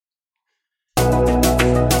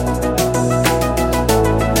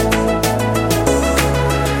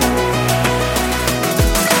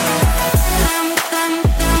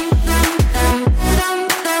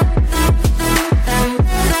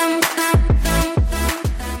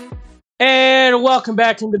And welcome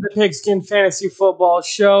back into the Pigskin Fantasy Football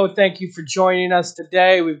Show. Thank you for joining us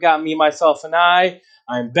today. We've got me, myself, and I.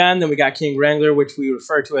 I'm Ben. Then we got King Wrangler, which we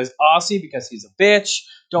refer to as Aussie because he's a bitch.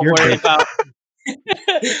 Don't worry about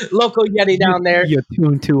local Yeti down there. You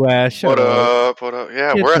tuned to What up? What up?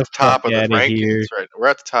 Yeah, Get we're at the the top fuck of the outta rankings here. right. We're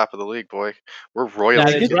at the top of the league, boy. We're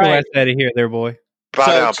royalty. That is Get right. your ass out of here, there, boy. Bow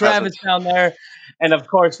So down, Travis peasants. down there, and of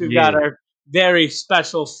course we've got our very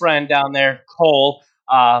special friend down there, Cole.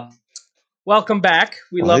 Welcome back.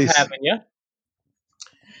 We love having you.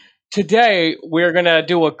 Today we're gonna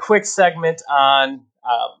do a quick segment on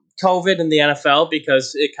COVID in the NFL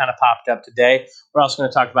because it kind of popped up today. We're also going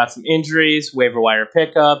to talk about some injuries, waiver wire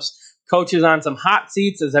pickups, coaches on some hot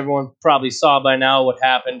seats, as everyone probably saw by now what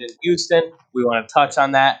happened in Houston. We want to touch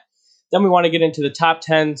on that. Then we want to get into the top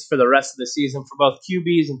 10s for the rest of the season for both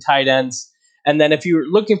QBs and tight ends. And then if you're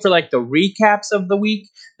looking for like the recaps of the week,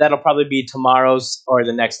 that'll probably be tomorrow's or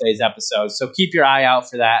the next day's episode. So keep your eye out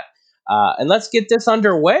for that. And let's get this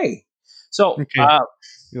underway. So, Okay.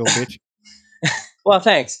 You little bitch. well,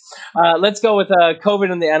 thanks. Let's go with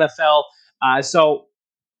COVID in the NFL. So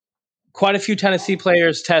quite a few Tennessee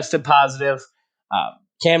players tested positive.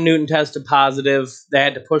 Cam Newton tested positive. They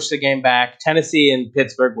had to push the game back. Tennessee and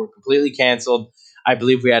Pittsburgh were completely canceled. I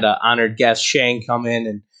believe we had an honored guest, Shane, come in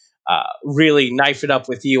and really knife it up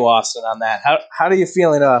with you, Austin, on that. How are you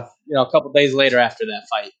feeling? A couple days later after that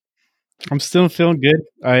fight. I'm still feeling good.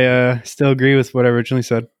 I still agree with what I originally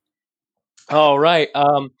said. All right.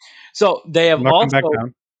 So they have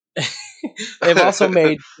they've also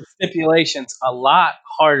made stipulations a lot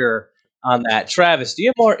harder on that. Travis, do you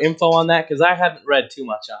have more info on that? Because I haven't read too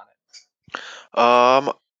much on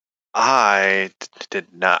it. I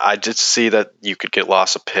did not. I did see that you could get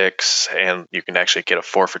loss of picks, and you can actually get a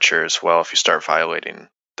forfeiture as well if you start violating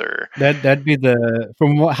their. That'd be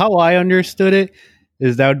how I understood it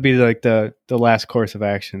is that would be like the last course of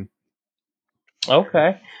action.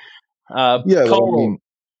 Okay. Cole.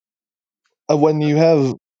 When you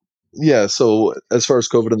have. Yeah, so as far as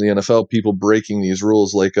COVID in the NFL, people breaking these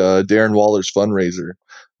rules, like Darren Waller's fundraiser,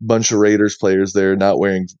 bunch of Raiders players there not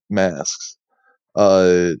wearing masks.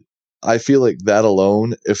 I feel like that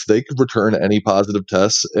alone, if they could return any positive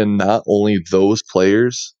tests and not only those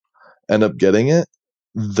players end up getting it,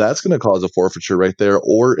 that's going to cause a forfeiture right there.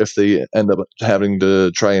 Or if they end up having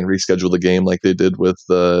to try and reschedule the game like they did with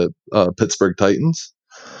the Pittsburgh Titans,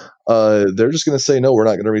 they're just going to say, no, we're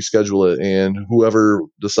not going to reschedule it. And whoever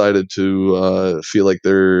decided to feel like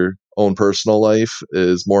their own personal life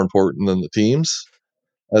is more important than the team's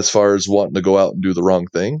as far as wanting to go out and do the wrong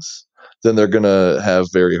things, then they're going to have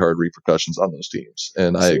very hard repercussions on those teams.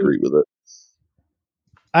 And I agree with it.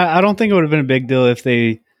 I don't think it would have been a big deal if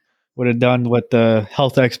they would have done what the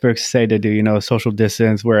health experts say to do, social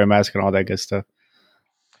distance, wear a mask and all that good stuff.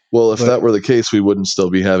 Well, if that were the case, we wouldn't still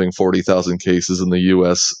be having 40,000 cases in the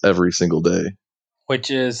U.S. every single day.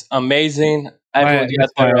 Which is amazing.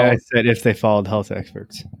 That's why I said if they followed health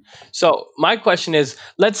experts. So my question is,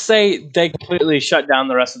 let's say they completely shut down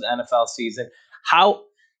the rest of the NFL season.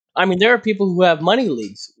 There are people who have money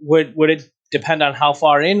leagues. Would it depend on how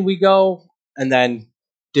far in we go and then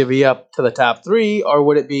divvy up to the top three? Or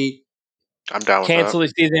would it be I'm down cancel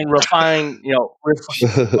with the season, refine, well,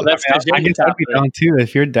 that's I guess I'd be down too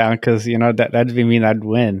if you're down because, that'd be mean I'd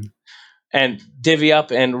win. And divvy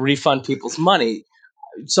up and refund people's money.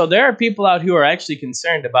 So there are people out who are actually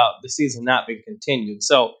concerned about the season not being continued.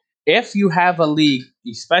 So if you have a league,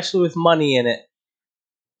 especially with money in it,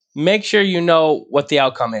 make sure you know what the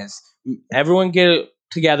outcome is. Everyone get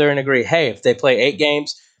together and agree, hey, if they play 8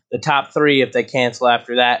 games, the top 3, if they cancel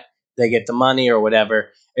after that, they get the money or whatever.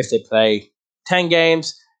 If they play 10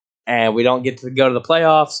 games and we don't get to go to the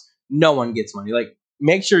playoffs, no one gets money. Like,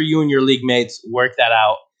 make sure you and your league mates work that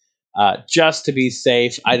out just to be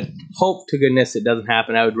safe. I hope to goodness it doesn't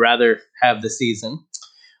happen. I would rather have the season.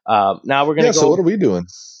 Now we're going to go. So what are we doing?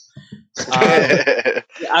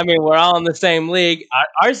 We're all in the same league.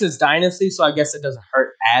 Ours is Dynasty, so I guess it doesn't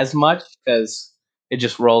hurt as much because it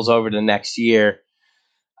just rolls over to next year.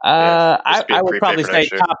 I would probably say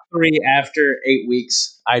top 3 after 8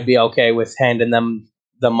 weeks. I'd be okay with handing them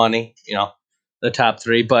the money, the top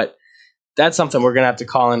 3. But that's something we're going to have to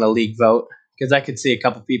call in a league vote because I could see a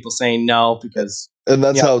couple people saying no because. And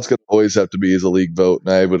that's how it's going to always have to be as a league vote.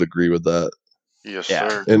 And I would agree with that. Yes,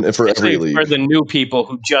 sir. And for every league. For the new people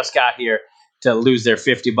who just got here to lose their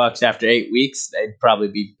 $50 after 8 weeks, they'd probably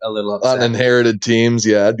be a little upset. On inherited teams,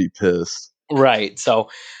 yeah, I'd be pissed. Right. So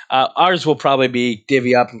ours will probably be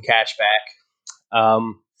divvy up and cash back.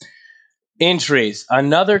 Injuries.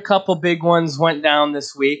 Another couple big ones went down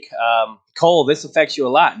this week. Cole, this affects you a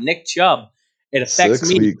lot. Nick Chubb It affects 6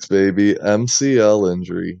 me. weeks, baby. MCL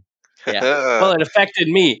injury. Yeah. Well, it affected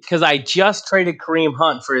me because I just traded Kareem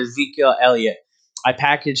Hunt for Ezekiel Elliott. I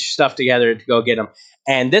packaged stuff together to go get him.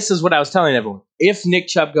 And this is what I was telling everyone. If Nick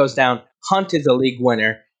Chubb goes down, Hunt is a league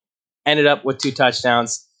winner. Ended up with 2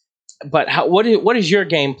 touchdowns. But what is your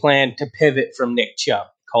game plan to pivot from Nick Chubb,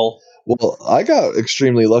 Cole? Well, I got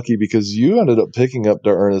extremely lucky because you ended up picking up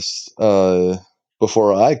D'Ernest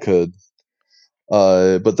before I could.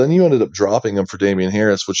 But then you ended up dropping him for Damian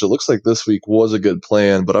Harris, which it looks like this week was a good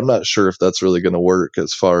plan, but I'm not sure if that's really going to work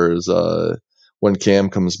as far as when Cam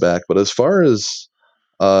comes back. But as far as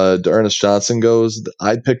D'Ernest Johnson goes,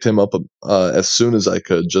 I picked him up as soon as I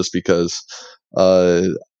could just because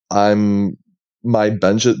my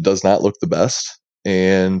bench does not look the best,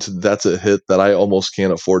 and that's a hit that I almost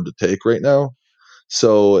can't afford to take right now.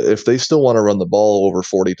 So if they still want to run the ball over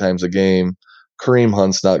 40 times a game, Kareem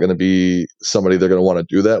Hunt's not going to be somebody they're going to want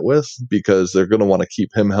to do that with because they're going to want to keep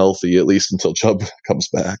him healthy at least until Chubb comes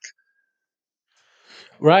back.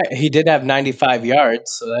 Right. He did have 95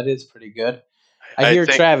 yards, so that is pretty good. I hear,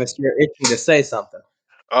 Travis, you're itching to say something.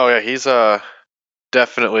 Oh, yeah, he's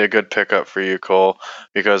definitely a good pickup for you, Cole,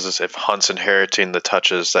 because if Hunt's inheriting the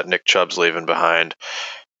touches that Nick Chubb's leaving behind,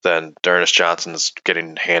 then D'Ernest Johnson's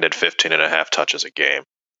getting handed 15 and a half touches a game.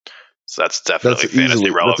 So that's definitely fantasy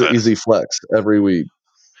relevant. That's an easy flex every week.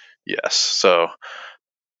 Yes, so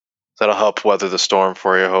that'll help weather the storm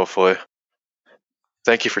for you, hopefully.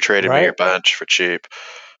 Thank you for trading me your bench for cheap.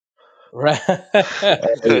 Right.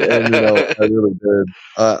 and I really did.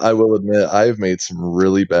 I will admit, I've made some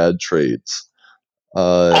really bad trades.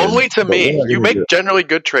 Only to me. You make generally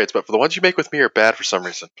good trades, but for the ones you make with me are bad for some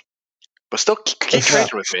reason. But still, keep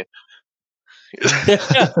trading with me.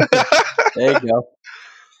 There you go.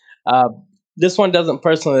 This one doesn't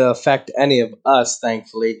personally affect any of us,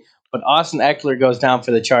 thankfully. But Austin Eckler goes down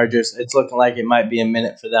for the Chargers. It's looking like it might be a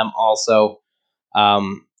minute for them also.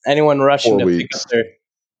 Anyone rushing 4 to weeks. pick up their...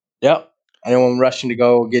 Yep. Anyone rushing to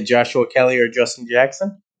go get Joshua Kelly or Justin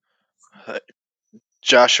Jackson?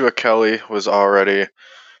 Joshua Kelly was already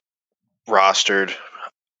rostered.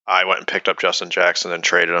 I went and picked up Justin Jackson and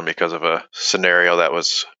traded him because of a scenario that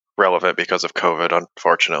was relevant because of COVID,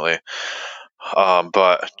 unfortunately.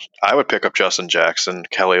 But I would pick up Justin Jackson.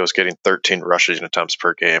 Kelly was getting 13 rushing attempts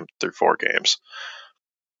per game through 4 games,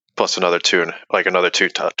 plus another two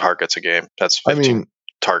targets a game. That's 15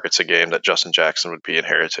 targets a game that Justin Jackson would be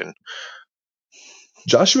inheriting.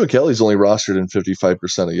 Joshua Kelly's only rostered in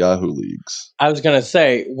 55% of Yahoo leagues. I was going to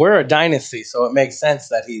say, we're a dynasty, so it makes sense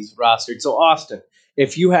that he's rostered. So, Austin,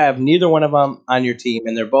 if you have neither one of them on your team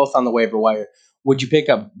and they're both on the waiver wire, would you pick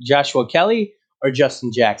up Joshua Kelly or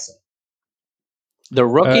Justin Jackson? The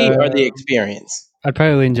rookie or the experience? I'd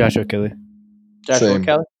probably lean Joshua Kelly. Joshua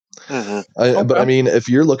Kelly? Mm-hmm. But I mean, if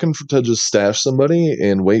you're looking to just stash somebody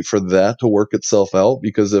and wait for that to work itself out,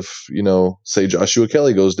 because if, say Joshua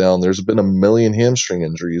Kelly goes down, there's been a million hamstring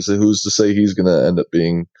injuries. Who's to say he's going to end up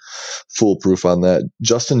being foolproof on that?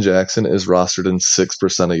 Justin Jackson is rostered in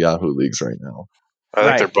 6% of Yahoo leagues right now. I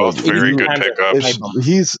think they're both very good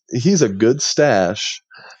pickups. He's a good stash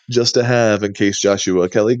just to have in case Joshua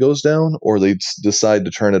Kelly goes down or they decide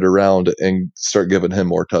to turn it around and start giving him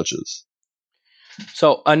more touches.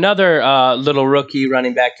 So another little rookie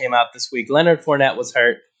running back came out this week. Leonard Fournette was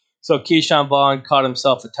hurt. So Keyshawn Vaughn caught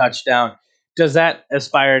himself a touchdown. Does that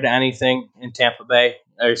aspire to anything in Tampa Bay?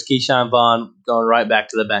 Or is Keyshawn Vaughn going right back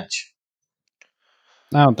to the bench?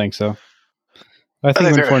 I don't think so. I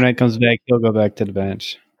think when Fournette comes back, he'll go back to the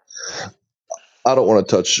bench. I don't want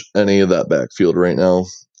to touch any of that backfield right now.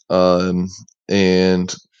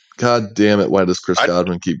 And God damn it, why does Chris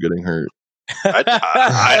Godwin keep getting hurt?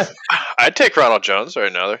 I'd take Ronald Jones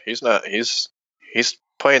right now. He's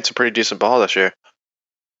playing some pretty decent ball this year.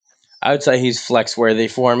 I would say he's flex worthy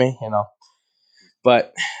for me,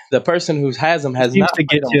 But the person who has him has not to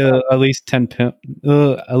get you at least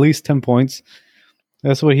 10 points.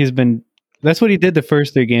 That's what he's been. That's what he did the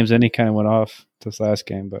first 3 games. Then he kind of went off this last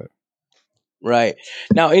game, but right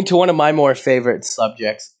now into one of my more favorite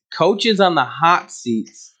subjects: coaches on the hot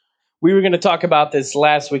seats. We were going to talk about this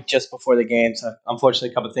last week just before the game. So unfortunately,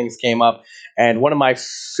 a couple of things came up. And one of my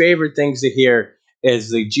favorite things to hear is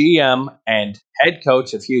the GM and head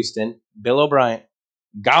coach of Houston, Bill O'Brien,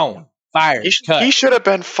 gone, fired, cut. He should have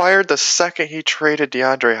been fired the second he traded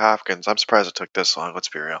DeAndre Hopkins. I'm surprised it took this long. Let's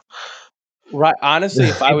be real. Right. Honestly,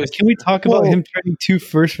 if I was... Can we talk about him trading 2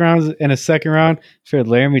 first rounds and a second round for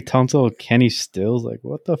Laramie Tunsil and Kenny Stills? Like,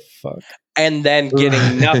 what the fuck? And then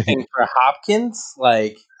getting nothing for Hopkins?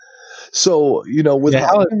 Like... So, with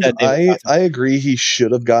Hopkins, I agree he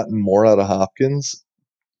should have gotten more out of Hopkins,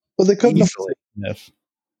 but they couldn't afford it.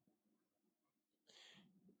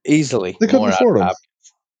 Easily. They couldn't more afford him.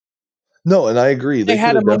 No, and I agree. They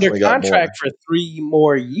had could have him under definitely got more. contract for 3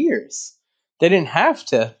 more years. They didn't have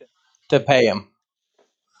to pay him.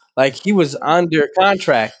 Like, he was under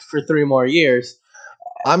contract for 3 more years.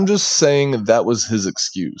 I'm just saying that was his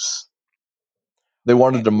excuse. They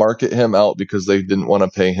wanted to market him out because they didn't want to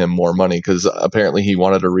pay him more money because apparently he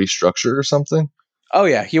wanted a restructure or something. Oh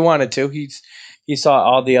yeah, he wanted to. He saw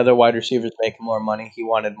all the other wide receivers making more money. He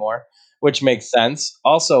wanted more, which makes sense.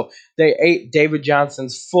 Also, they ate David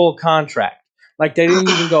Johnson's full contract. Like, they didn't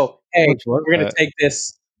even go, "Hey, we're going to take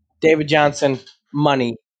this David Johnson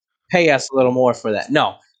money. Pay us a little more for that."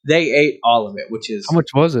 No, they ate all of it, which is How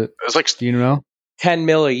much was it? It was like, Do you know? $10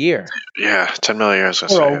 million a year yeah, $10 million. I was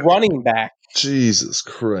gonna for say. a running back. Jesus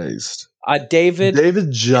Christ.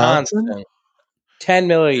 David Johnson? $10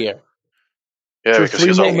 million a year. Yeah, For because he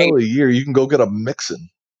was $3 million a year, you can go get a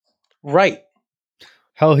Mixon. Right.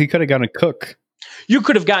 Hell, he could have gotten a Cook. You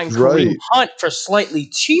could have gotten Kareem Hunt for slightly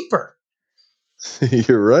cheaper.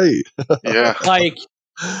 You're right. Yeah. Like,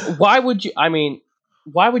 why would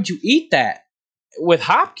you eat that with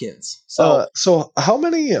Hopkins? So how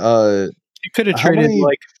many You could have traded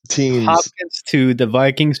like teams Hopkins to the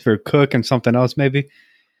Vikings for Cook and something else maybe.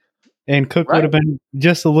 And Cook would have been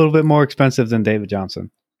just a little bit more expensive than David Johnson.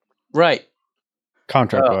 Right.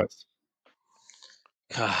 Contract-wise.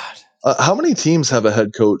 God. How many teams have a head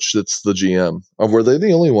coach that's the GM? Were they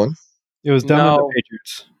the only one? It was done with the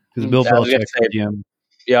Patriots. Because Bill Belichick GM.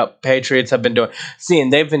 Yep, Patriots have been doing.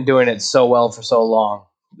 And they've been doing it so well for so long,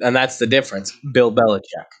 and that's the difference. Bill Belichick,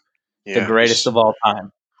 the greatest of all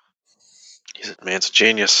time. Man's a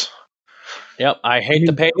genius. Yep, I hate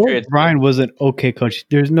the Patriots. Ryan was an okay coach.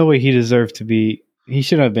 There's no way he deserved to be. He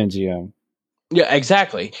should have been GM. Yeah,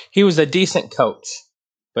 exactly. He was a decent coach,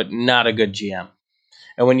 but not a good GM.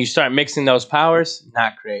 And when you start mixing those powers,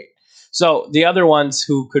 not great. So the other ones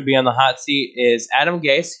who could be on the hot seat is Adam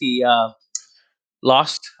Gase. He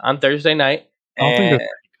lost on Thursday night. I don't think they're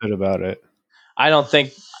pretty good about it. I don't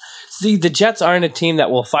think. See, the Jets aren't a team that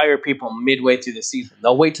will fire people midway through the season.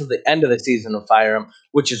 They'll wait till the end of the season to fire them,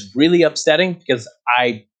 which is really upsetting because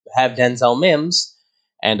I have Denzel Mims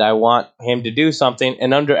and I want him to do something.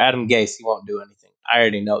 And under Adam Gase, he won't do anything. I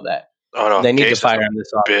already know that. Oh no, they need to fire him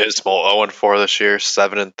this offseason. Abysmal. 0-4 this year,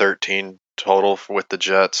 7-13 total with the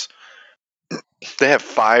Jets. They have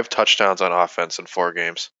 5 touchdowns on offense in 4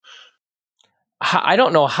 games. I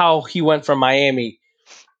don't know how he went from Miami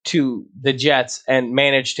to the Jets and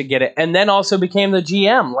managed to get it, and then also became the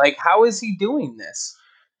GM. Like, how is he doing this?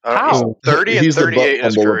 How? 30 and 38 in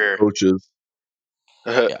his career. Coaches.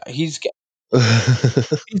 Yeah, he's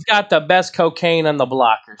got the best cocaine on the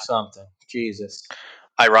block or something. Jesus.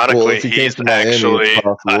 Ironically, he's actually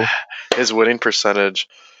his winning percentage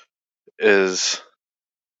is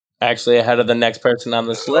actually ahead of the next person on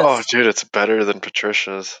this list. Oh, dude, it's better than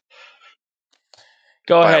Patricia's.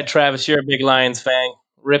 Go ahead, Travis. You're a big Lions fan.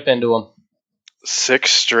 Rip into them.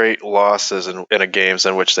 6 straight losses in a games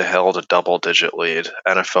in which they held a double-digit lead.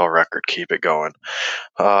 NFL record. Keep it going.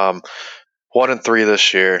 1-3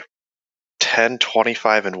 this year.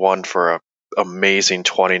 10-25-1 for a amazing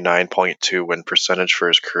 29.2 win percentage for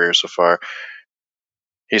his career so far.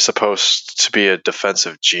 He's supposed to be a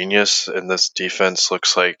defensive genius, and this defense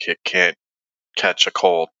looks like it can't catch a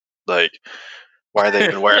cold. Like, why are they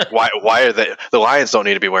even wearing? Why are they? The Lions don't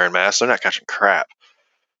need to be wearing masks. They're not catching crap.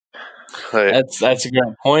 Like, that's a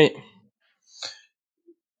great point.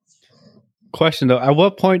 Question though: at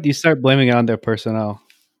what point do you start blaming it on their personnel,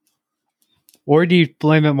 or do you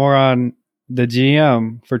blame it more on the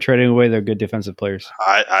GM for trading away their good defensive players?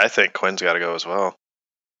 I think Quinn's got to go as well.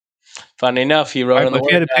 Funny enough, he wrote. If you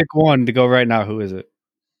had to pick one to go right now, who is it?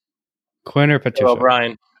 Quinn or Patricia?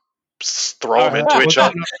 O'Brien. Throw them into each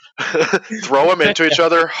other. Throw them into each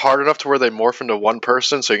other hard enough to where they morph into one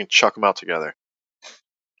person, so you can chuck them out together.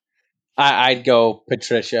 I'd go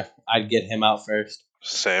Patricia. I'd get him out first.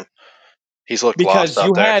 Same. He's looked lost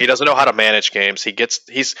out there. He doesn't know how to manage games.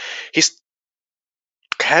 He's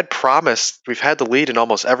had promise. We've had the lead in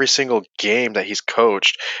almost every single game that he's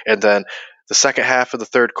coached, and then the second half of the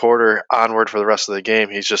third quarter onward for the rest of the game,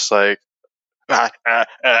 he's just like, I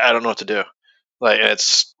don't know what to do. Like,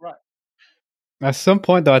 it's right. At some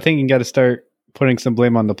point, though, I think you got to start putting some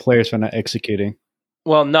blame on the players for not executing.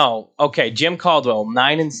 Well, no. Okay, Jim Caldwell,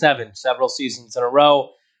 9-7, several seasons in a row,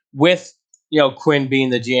 with Quinn being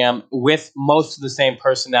the GM, with most of the same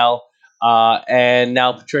personnel, and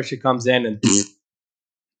now Patricia comes in and.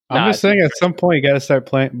 I'm just saying, at some point, you got to start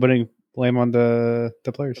putting blame on the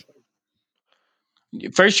players.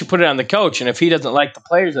 First, you put it on the coach, and if he doesn't like the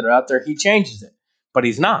players that are out there, he changes it. But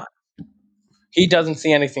he's not. he doesn't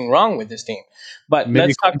see anything wrong with this team. But maybe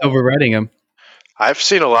let's talk overriding him. I've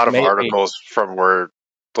seen a lot of Maybe. articles from where,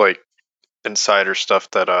 like, insider stuff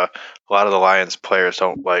that a lot of the Lions players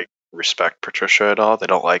don't like respect Patricia at all. They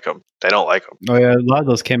don't like him. Oh yeah, a lot of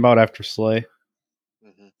those came out after Slay.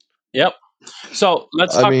 Mm-hmm. Yep. So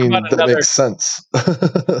let's talk about that another. makes sense.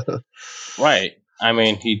 Right. I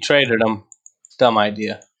mean, he traded him. Dumb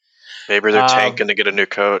idea. Maybe they're tanking to get a new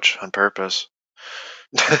coach on purpose.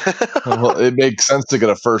 Well, it makes sense to get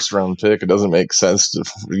a first-round pick. It doesn't make sense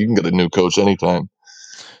you can get a new coach anytime.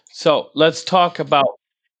 So let's talk about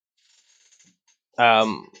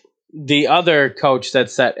the other coach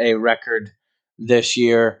that set a record this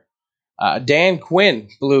year. Dan Quinn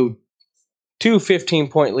blew 2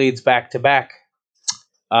 15-point leads back to back.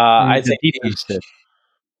 I think he needs to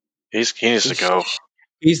go.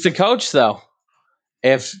 He's the coach, though.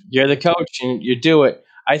 If you're the coach and you do it,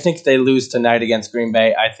 I think they lose tonight against Green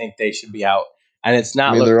Bay. I think they should be out, and it's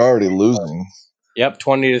not. I mean, they're already losing. Yep,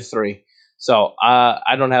 20-3. So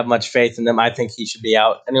I don't have much faith in them. I think he should be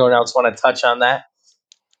out. Anyone else want to touch on that?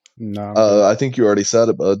 No, I think you already said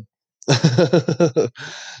it, bud.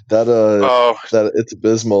 that it's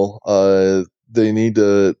abysmal. They need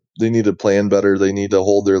to plan better. They need to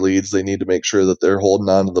hold their leads. They need to make sure that they're holding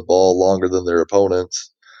on to the ball longer than their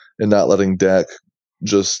opponents and not letting Dak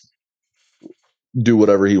just do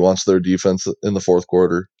whatever he wants to their defense in the fourth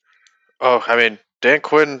quarter. Oh, I mean, Dan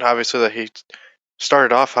Quinn, obviously, that he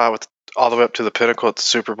started off hot with all the way up to the pinnacle at the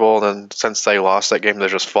Super Bowl, and then since they lost that game, they're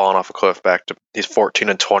just fallen off a cliff back to he's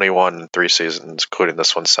 14-21 in 3 seasons, including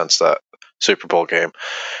this one since that Super Bowl game.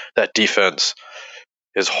 That defense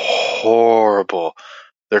is horrible.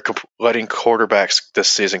 They're letting quarterbacks this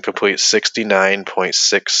season complete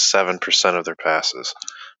 69.67% of their passes.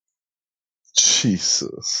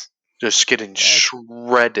 Jesus. Just getting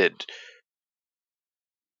shredded.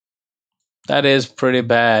 That is pretty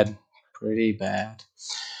bad. Pretty bad.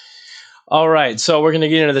 All right, so we're going to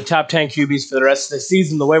get into the top 10 QBs for the rest of the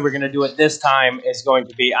season. The way we're going to do it this time is going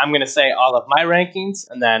to be I'm going to say all of my rankings,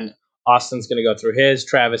 and then Austin's going to go through his,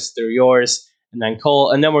 Travis through yours, and then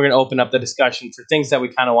Cole. And then we're going to open up the discussion for things that we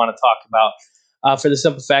kind of want to talk about for the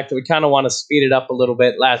simple fact that we kind of want to speed it up a little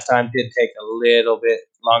bit. Last time did take a little bit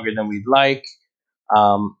longer than we'd like.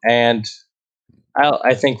 And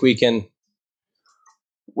I think we can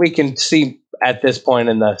see at this point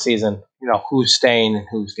in the season, who's staying and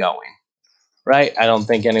who's going. Right? I don't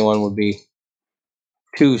think anyone would be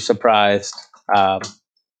too surprised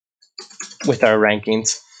with our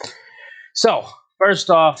rankings. So,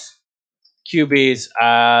 first off, QBs.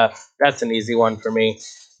 That's an easy one for me.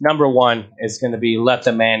 Number 1 is going to be let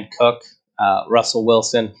the man cook. Russell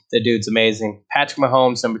Wilson. The dude's amazing. Patrick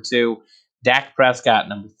Mahomes, number 2. Dak Prescott,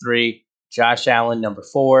 number 3. Josh Allen, number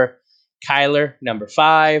 4. Kyler, number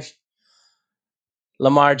 5.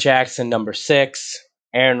 Lamar Jackson, number 6.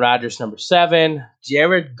 Aaron Rodgers, number 7.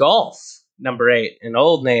 Jared Goff, number 8. An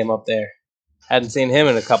old name up there. Hadn't seen him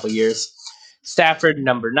in a couple years. Stafford,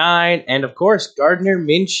 number 9. And, of course, Gardner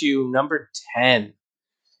Minshew, number 10.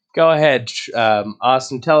 Go ahead,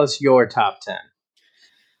 Austin. Tell us your top 10.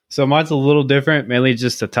 So mine's a little different, mainly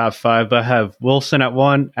just the top 5. But I have Wilson at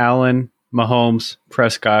 1, Allen, Mahomes,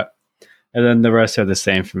 Prescott. And then the rest are the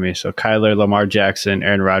same for me. So Kyler, Lamar Jackson,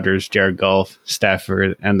 Aaron Rodgers, Jared Goff,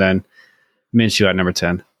 Stafford, and then Minshew at number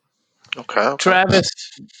 10. Okay. Travis,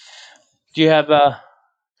 do you have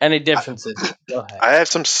any differences? Go ahead. I have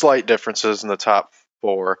some slight differences in the top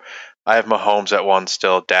 4. I have Mahomes at 1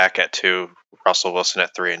 still, Dak at 2, Russell Wilson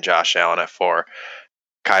at 3, and Josh Allen at 4.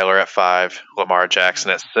 Kyler at 5, Lamar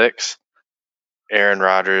Jackson at 6, Aaron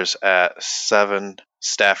Rodgers at 7,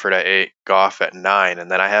 Stafford at 8, Goff at 9,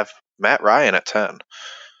 and then I have Matt Ryan at 10.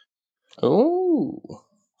 Ooh.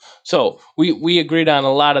 So we agreed on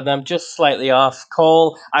a lot of them, just slightly off.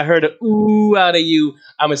 Cole, I heard an ooh out of you.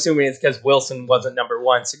 I'm assuming it's because Wilson wasn't number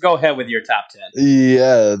 1. So go ahead with your top 10.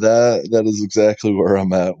 Yeah, that is exactly where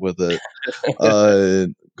I'm at with it.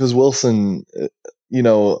 Because Wilson,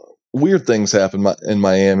 weird things happen in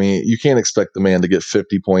Miami. You can't expect the man to get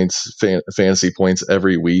 50 points, fantasy points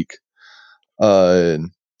every week.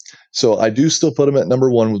 So I do still put him at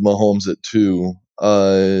number 1 with Mahomes at 2.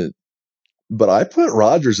 But I put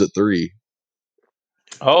Rodgers at 3.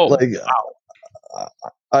 Oh, wow.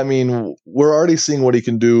 I mean, we're already seeing what he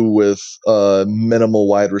can do with minimal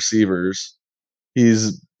wide receivers.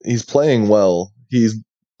 He's playing well. He's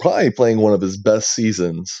probably playing one of his best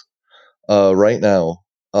seasons right now.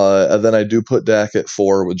 And then I do put Dak at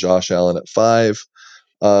 4 with Josh Allen at 5,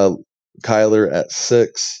 Kyler at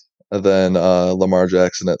 6, and then Lamar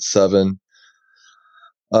Jackson at 7,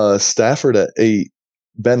 Stafford at 8,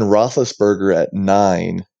 Ben Roethlisberger at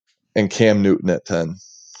 9, and Cam Newton at 10.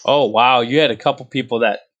 Oh, wow. You had a couple people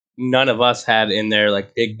that none of us had in there,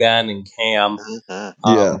 like Big Ben and Cam.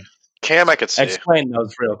 Yeah. Cam, I could see. Explain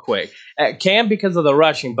those real quick. Cam because of the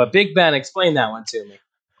rushing, but Big Ben, explain that one to me.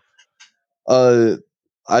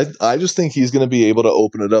 I just think he's going to be able to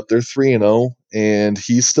open it up. They're 3-0, and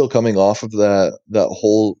he's still coming off of that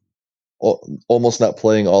whole almost not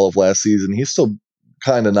playing all of last season. He's still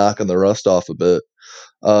kind of knocking the rust off a bit.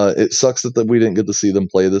 It sucks that we didn't get to see them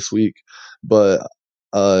play this week, but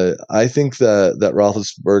I think that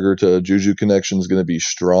Roethlisberger to Juju connection is going to be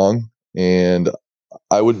strong, and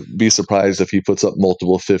I would be surprised if he puts up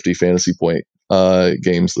multiple 50 fantasy point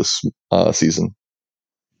games this season.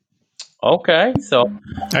 Okay, so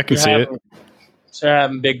I can see it. So you're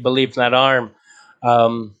having big belief in that arm.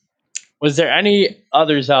 Was there any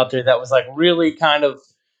others out there that was like really kind of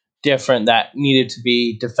different that needed to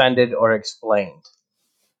be defended or explained?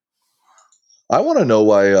 I want to know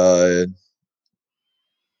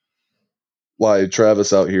why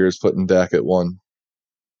Travis out here is putting Dak at 1.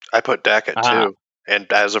 I put Dak at 2,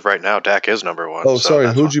 and as of right now, Dak is number 1. Oh,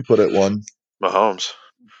 sorry, who'd you put at 1? Mahomes.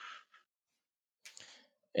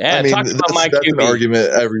 Yeah, I mean, that's an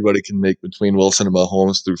argument everybody can make between Wilson and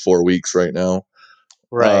Mahomes through 4 weeks right now.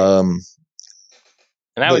 Right.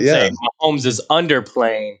 And I would say Mahomes is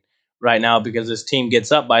underplaying right now because his team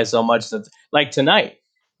gets up by so much that, like tonight,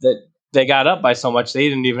 that they got up by so much they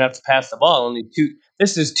didn't even have to pass the ball.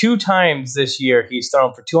 This is 2 times this year he's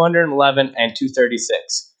thrown for 211 and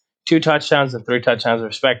 236, 2 touchdowns and 3 touchdowns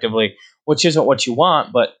respectively, which isn't what you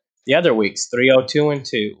want, but the other weeks, 302 and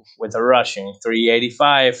 2 with a rushing,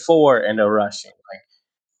 385, 4 and a rushing.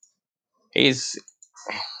 Like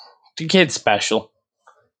the kid's special.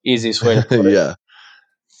 Easiest way to put it. Yeah.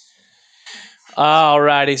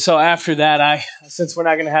 Alrighty. So after that, since we're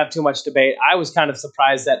not going to have too much debate, I was kind of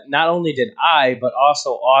surprised that not only did I, but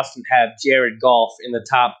also Austin have Jared Goff in the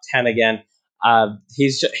top 10 again.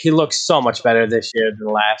 He looks so much better this year than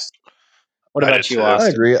last. What about you, Austin? I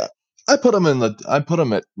agree. I put him at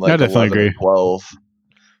like 11 or 12,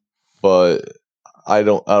 but I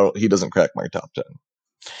don't. He doesn't crack my top 10.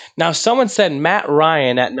 Now, someone said Matt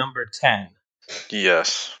Ryan at number 10.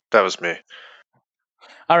 Yes, that was me.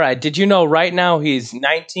 All right. Did you know right now he's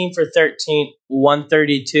 19 for 13,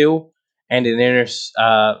 132, and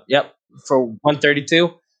for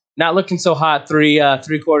 132. Not looking so hot. Three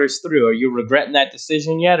quarters through. Are you regretting that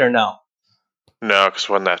decision yet, or no? No, because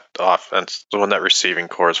when that receiving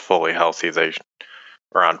core is fully healthy, they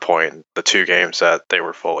are on point. The 2 games that they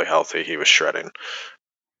were fully healthy, he was shredding.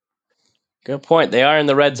 Good point. They are in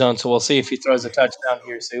the red zone, so we'll see if he throws a touchdown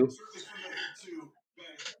here, Sue.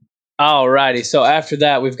 All righty. So after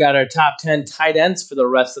that, we've got our top 10 tight ends for the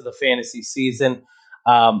rest of the fantasy season.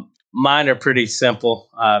 Mine are pretty simple,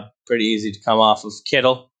 pretty easy to come off of.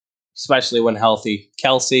 Kittle, especially when healthy.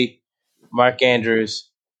 Kelsey, Mark Andrews,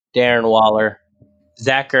 Darren Waller,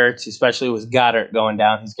 Zach Ertz, especially with Goddard going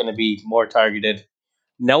down. He's going to be more targeted.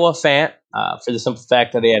 Noah Fant, for the simple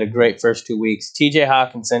fact that he had a great first 2 weeks. TJ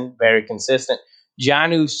Hawkinson, very consistent.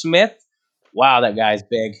 Jonnu Smith, wow, that guy's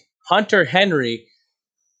big. Hunter Henry,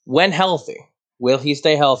 when healthy. Will he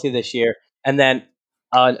stay healthy this year? And then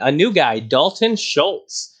a new guy, Dalton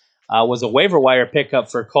Schultz, was a waiver wire pickup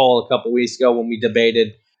for Cole a couple weeks ago when we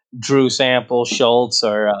debated Drew Sample, Schultz,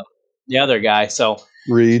 or the other guy. So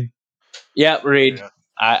Reed. Yeah, Reed. Yeah.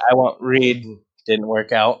 I want Reed. Didn't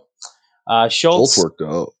work out. Schultz worked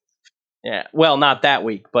out. Yeah. Well, not that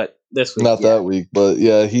week, but this week. Not that week, but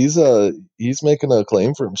yeah, he's making a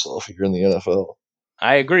claim for himself here in the NFL.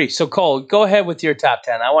 I agree. So, Cole, go ahead with your top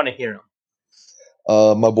 10. I want to hear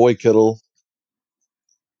them. My boy Kittle.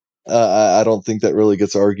 I don't think that really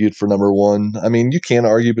gets argued for number 1. I mean, you can't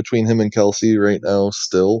argue between him and Kelsey right now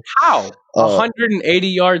still. How? 180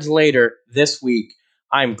 yards later this week,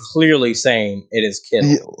 I'm clearly saying it is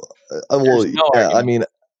Kittle. I mean,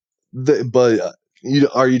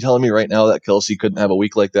 are you telling me right now that Kelsey couldn't have a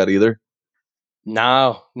week like that either?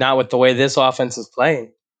 No, not with the way this offense is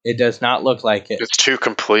playing. It does not look like it. It's too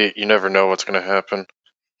complete. You never know what's going to happen.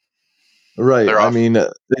 Right. I mean,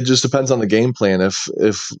 it just depends on the game plan.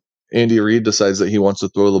 If Andy Reid decides that he wants to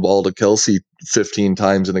throw the ball to Kelsey 15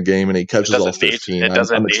 times in a game and he catches all 15,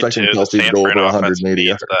 I'm expecting Kelsey to go over 180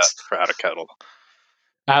 yards. Out of Kittle.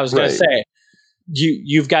 I was going to say,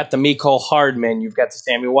 you've got the Mecole Hardman, you've got the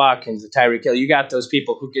Sammy Watkins, the Tyreek Hill. You got those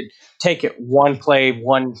people who could take it one play,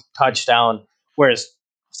 one touchdown, whereas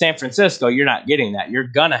San Francisco, you're not getting that. You're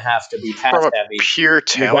going to have to be pass heavy. Pure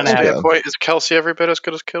talent standpoint, is Kelsey every bit as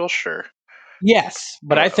good as Kittle? Sure. Yes,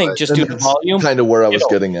 but I think just due to volume. Kind of where I was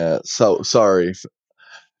getting at. So, sorry.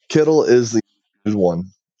 Kittle is the one.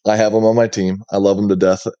 I have him on my team. I love him to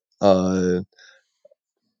death. then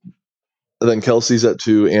Kelsey's at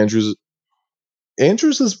 2. Andrews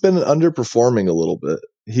has been underperforming a little bit.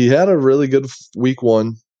 He had a really good week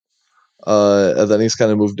 1, and then he's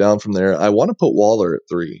kind of moved down from there. I want to put Waller at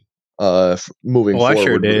 3, moving forward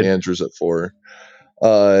sure with Andrews at 4.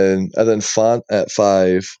 And then Font at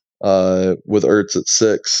 5, with Ertz at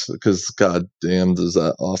 6, because god damn does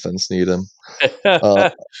that offense need him.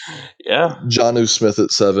 Yeah. Jonnu Smith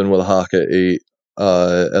at 7 with Hawk at 8,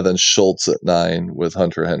 and then Schultz at 9 with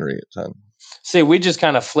Hunter Henry at 10. See, we just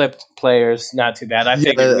kind of flipped players. Not too bad. I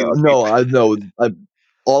figured. I know.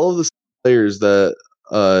 All of the players that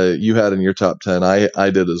you had in your top 10, I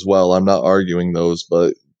did as well. I'm not arguing those,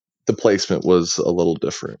 but the placement was a little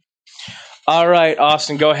different. All right,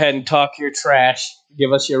 Austin, go ahead and talk your trash.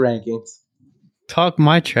 Give us your rankings. Talk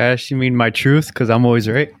my trash? You mean my truth? Because I'm always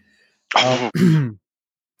right.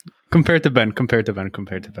 Compared to Ben.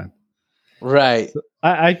 Right. So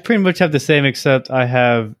I pretty much have the same, except I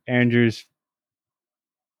have Andrews.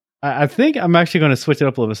 I think I'm actually going to switch it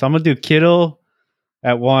up a little bit. So I'm going to do Kittle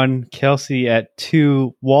at 1, Kelsey at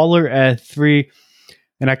 2, Waller at 3,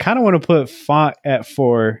 and I kind of want to put Font at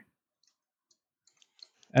 4,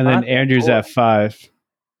 and then Andrews at 5,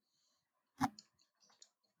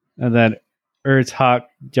 and then Ertz, Hawk,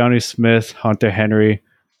 Jonnu Smith, Hunter Henry,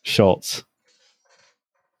 Schultz.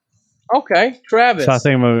 Okay, Travis. So I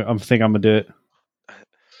think I'm gonna do it.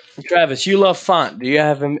 Travis, you love Font. Do you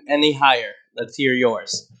have him any higher? Let's hear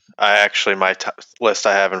yours. My list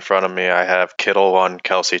I have in front of me, I have Kittle 1,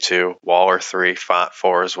 Kelsey 2, Waller 3, Font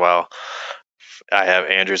 4 as well. I have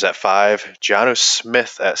Andrews at 5, Jonnu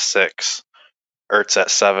Smith at 6, Ertz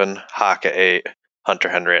at 7, Hawk at 8, Hunter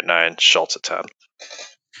Henry at 9, Schultz at 10.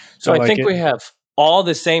 So I think we have all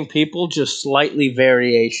the same people, just slightly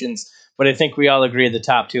variations. But I think we all agree the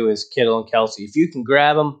top 2 is Kittle and Kelsey. If you can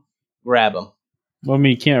grab them, grab them. Well, I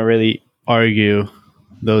mean, you can't really argue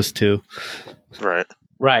those two. Right.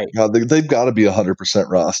 God, they've got to be 100%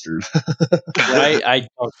 rostered. Right? I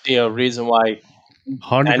don't see a reason why.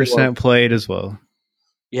 100% played as well.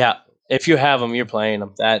 Yeah. If you have them, you're playing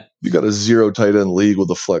them. You got a 0 tight end league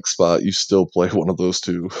with a flex spot, you still play one of those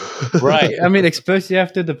 2. Right. I mean, especially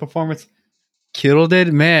after the performance Kittle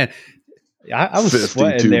did, man. I was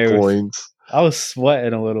sweating there. Points. I was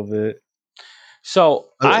sweating a little bit. So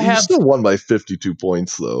you still won by 52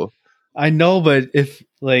 points, though. I know, but if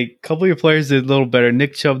a couple of your players did a little better,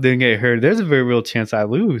 Nick Chubb didn't get hurt, there's a very real chance I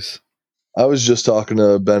lose. I was just talking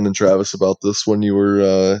to Ben and Travis about this when you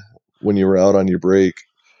were out on your break.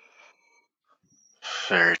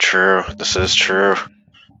 Very true. This is true.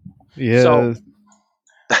 Yeah. So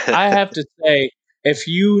I have to say, if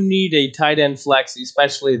you need a tight end flex,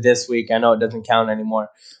 especially this week, I know it doesn't count anymore,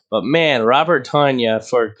 but man, Robert Tonyan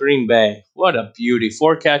for Green Bay, what a beauty.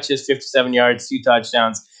 4 catches, 57 yards, 2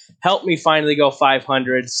 touchdowns. Helped me finally go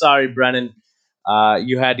 500. Sorry, Brennan.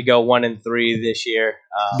 You had to go 1-3 this year.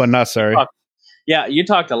 But not sorry. You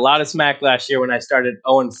talked a lot of smack last year when I started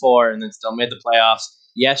 0-4 and then still made the playoffs.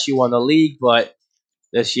 Yes, you won the league, but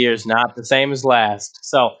this year's not the same as last.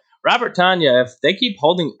 So Robert Tonyan, if they keep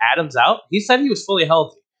holding Adams out, he said he was fully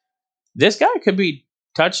healthy. This guy could be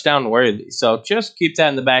touchdown worthy. So just keep that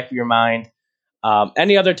in the back of your mind.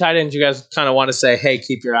 Any other tight ends you guys kind of want to say, hey,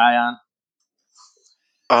 keep your eye on?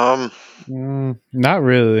 Not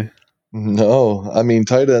really. No, I mean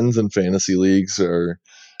tight ends in fantasy leagues are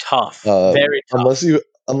tough. Very tough.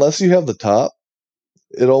 Unless you have the top,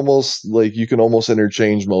 it almost you can almost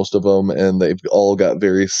interchange most of them, and they've all got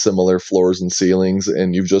very similar floors and ceilings,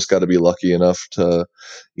 and you've just got to be lucky enough to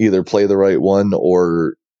either play the right one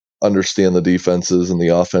or understand the defenses and the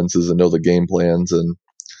offenses and know the game plans, and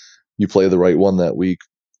you play the right one that week.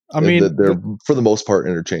 I mean, they're for the most part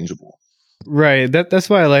interchangeable. Right. That's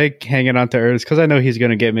why I like hanging on to Ertz, because I know he's going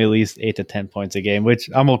to get me at least 8 to 10 points a game, which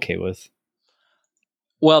I'm okay with.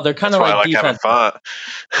 Well, they're kind of like defense. Having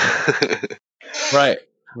fun.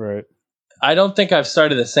 Right. I don't think I've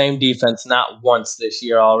started the same defense not once this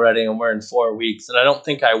year already, and we're in 4 weeks, and I don't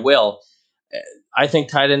think I will. I think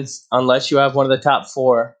tight ends, unless you have one of the top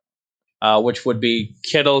 4, which would be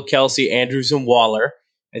Kittle, Kelsey, Andrews, and Waller.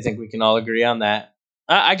 I think we can all agree on that.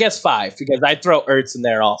 I guess 5, because I'd throw Ertz in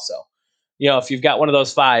there also. If you've got one of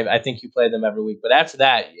those 5, I think you play them every week. But after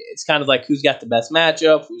that, it's kind of like who's got the best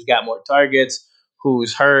matchup, who's got more targets,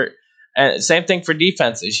 who's hurt. And same thing for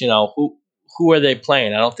defenses. Who are they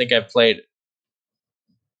playing? I don't think I've played.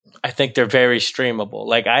 I think they're very streamable.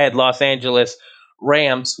 Like I had Los Angeles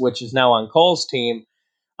Rams, which is now on Cole's team,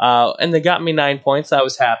 and they got me 9 points. I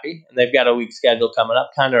was happy. And they've got a weak schedule coming up.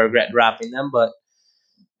 Kind of regret dropping them, but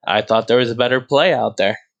I thought there was a better play out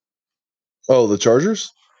there. Oh, the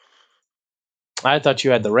Chargers? I thought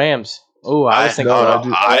you had the Rams. Oh, I was thinking.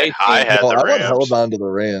 I had the Rams. I held on to the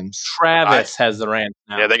Rams. Travis has the Rams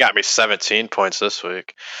now. Yeah, they got me 17 points this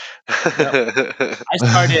week. I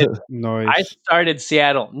started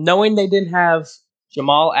Seattle knowing they didn't have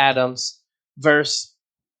Jamal Adams versus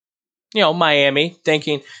Miami,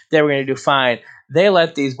 thinking they were going to do fine. They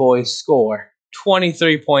let these boys score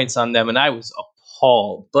 23 points on them, and I was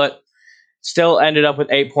appalled. But still ended up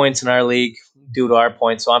with 8 points in our league due to our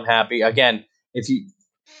points, so I'm happy. Again,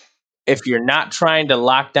 if you're not trying to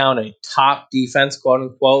lock down a top defense, quote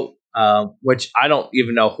unquote, which I don't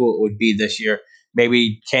even know who it would be this year,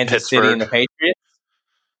 maybe Kansas City and the Patriots.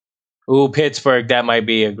 Ooh, Pittsburgh, that might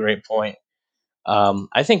be a great point.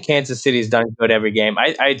 I think Kansas City's done good every game.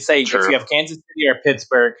 I'd say if you have Kansas City or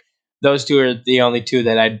Pittsburgh, those two are the only two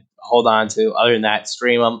that I'd hold on to. Other than that,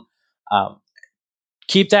 stream them.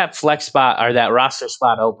 Keep that flex spot or that roster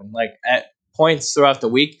spot open. Like at points throughout the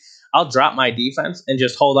week, I'll drop my defense and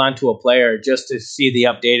just hold on to a player just to see the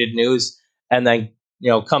updated news. And then,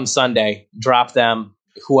 come Sunday, drop them,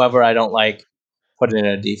 whoever I don't like, put it in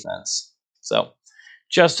a defense. So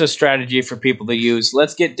just a strategy for people to use.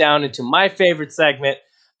 Let's get down into my favorite segment,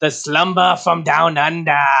 the Slumber from Down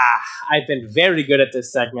Under. I've been very good at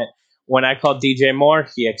this segment. When I called DJ Moore,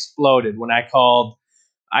 he exploded. When I called,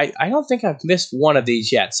 I don't think I've missed one of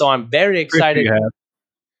these yet. So I'm very excited.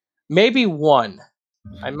 Maybe one.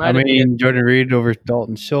 I mean, Jordan Reed over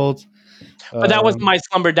Dalton Schultz. But that was my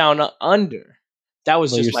Slumber Down Under. That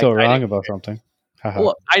was just you're still wrong about something.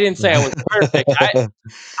 Well, I didn't say I was perfect.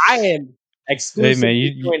 I am exclusively.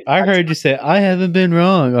 Hey man, I heard you say I haven't been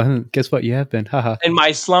wrong. Guess what? You have been. Haha. In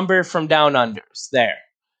my Slumber from Down Unders, there.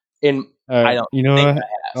 I don't. You know what?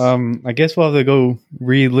 I guess we'll have to go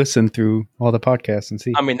re-listen through all the podcasts and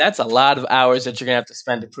see. I mean, that's a lot of hours that you're gonna have to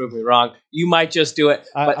spend to prove me wrong. You might just do it,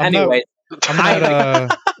 but anyway.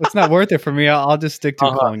 It's not worth it for me. I'll just stick to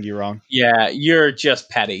calling you wrong. Yeah, you're just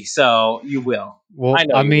petty, so you will. Well,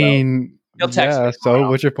 I mean, you'll text me. So,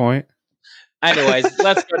 what's your point? Anyways,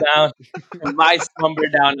 let's go down to my Slumber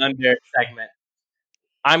Down Under segment.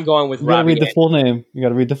 I'm going with Robbie. You gotta read the full name. You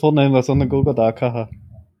gotta read the full name. That's on the Google Doc.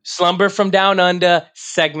 Slumber from Down Under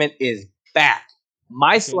segment is back.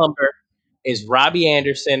 My slumber is Robbie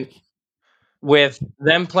Anderson. With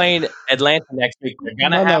them playing Atlanta next week, they're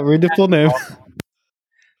gonna have read the full name.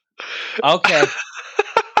 Okay.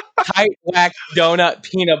 Tight Whack Donut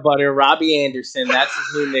Peanut Butter, Robbie Anderson. That's his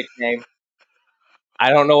new nickname.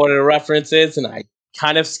 I don't know what a reference is, and I'm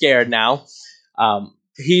kind of scared now.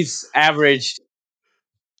 He's averaged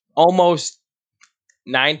almost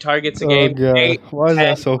 9 targets a game. God. 8, why is 10,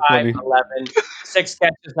 that so 5, funny? 11, 6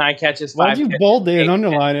 catches, 9 catches, 5 Why'd you catches, bold it and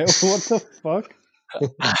underline it? What the fuck? You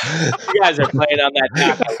guys are playing on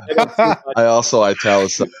that top. I also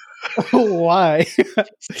italicized. Why?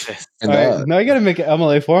 Right, now you got to make an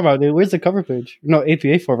MLA format. Dude. Where's the cover page? No,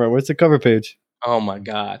 APA format. Where's the cover page? Oh my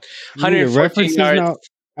God! 114 yards. Now,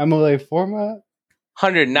 MLA format.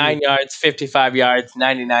 109 yards, 55 yards,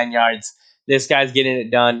 99 yards. This guy's getting it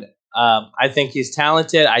done. I think he's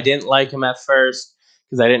talented. I didn't like him at first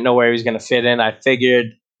because I didn't know where he was going to fit in. I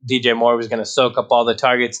figured DJ Moore was going to soak up all the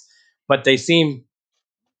targets, but they seem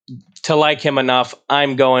to like him enough.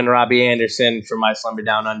 I'm going Robbie Anderson for my Slumber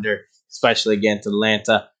Down Under, especially against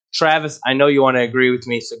Atlanta. Travis, I know you want to agree with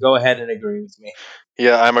me, so go ahead and agree with me.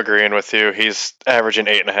 Yeah, I'm agreeing with you. He's averaging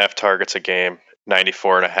 8.5 targets a game,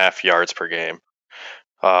 94.5 yards per game.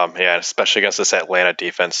 Especially against this Atlanta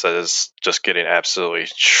defense that is just getting absolutely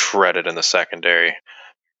shredded in the secondary.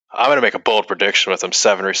 I'm going to make a bold prediction with him.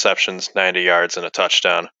 7 receptions, 90 yards, and a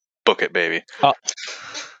touchdown. Book it, baby. Oh.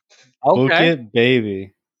 Okay. Book it,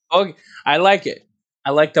 baby. Okay. I like it.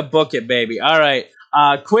 I like the book it, baby. All right.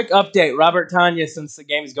 Quick update. Robert Tanya, since the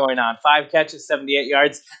game's going on. 5 catches, 78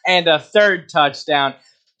 yards, and a 3rd touchdown.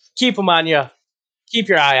 Keep him on you. Keep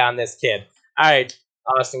your eye on this kid. All right,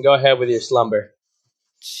 Austin, go ahead with your slumber.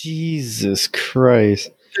 Jesus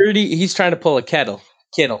Christ. 30. He's trying to pull a Kettle.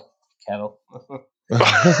 What the fuck?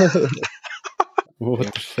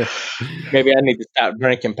 Maybe I need to stop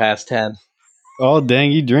drinking past 10. Oh,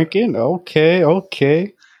 dang, you drinking? Okay.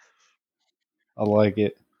 I like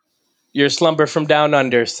it. Your slumber from down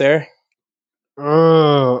under, sir.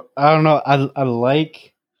 I don't know. I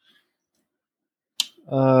like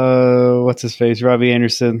what's his face, Robbie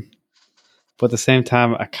Anderson. But at the same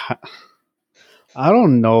time, I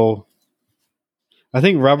don't know. I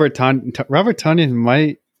think Robert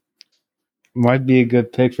Tonyan might be a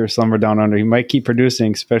good pick for Slumber Down Under. He might keep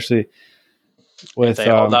producing, especially with if they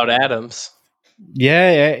hold out Adams. Yeah,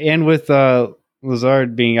 and with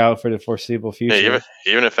Lazard being out for the foreseeable future. Yeah,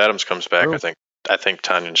 even if Adams comes back, I think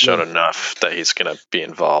Tonyan showed enough that he's going to be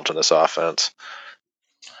involved in this offense.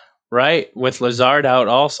 Right, with Lazard out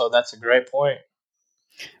also, that's a great point.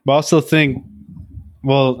 But I also think,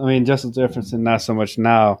 well, I mean, Justin Jefferson, not so much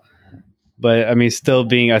now, but I mean,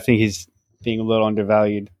 I think he's being a little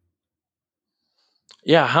undervalued.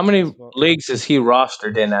 Yeah, how many leagues is he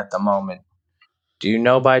rostered in at the moment? Do you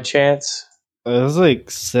know by chance? It was like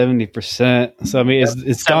 70%. So I mean,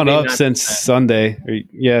 it's gone up 79%. since Sunday,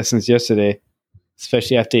 since yesterday,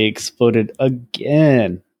 especially after he exploded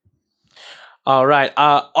again. All right.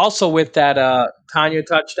 Also, with that Tanya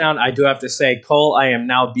touchdown, I do have to say, Cole, I am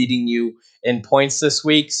now beating you in points this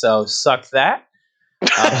week, so suck that.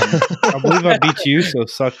 I believe I beat you, so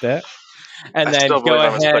suck that. And I then still go believe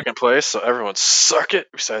I'm in ahead. second place, so everyone suck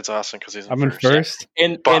it besides Austin because he's I'm in first.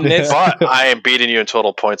 But this, I am beating you in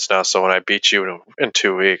total points now. So when I beat you in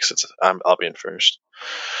 2 weeks, I'll be in first.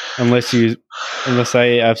 Unless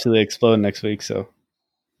I absolutely explode next week. So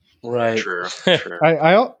right. True.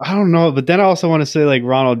 I don't know, but then I also want to say like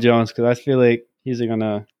Ronald Jones because I feel like he's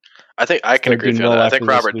gonna. I think I can agree with you on that. I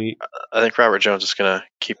think Robert Jones is gonna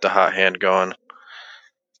keep the hot hand going.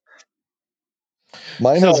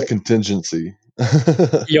 Mine has a contingency.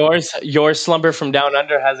 Your slumber from down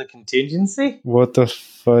under has a contingency? What the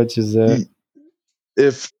fudge is that?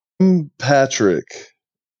 If Patrick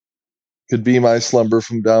could be my slumber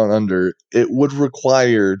from down under, it would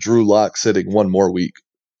require Drew Lock sitting one more week.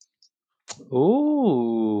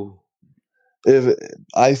 Ooh. If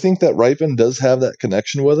I think that Ripon does have that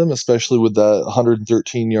connection with him, especially with that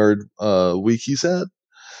 113-yard week he's had.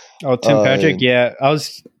 Oh, Tim Patrick, yeah. I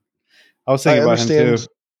was thinking about him too.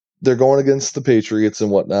 They're going against the Patriots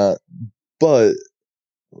and whatnot, but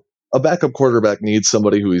a backup quarterback needs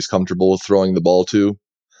somebody who he's comfortable with throwing the ball to,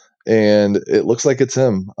 and it looks like it's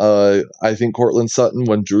him. I think Cortland Sutton,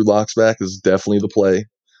 when Drew Lock's back, is definitely the play.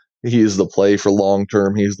 He is the play for long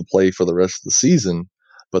term. He's the play for the rest of the season.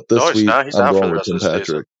 But this week, he's I'm out for going the with rest Tim of the Patrick.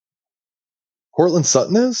 season. Cortland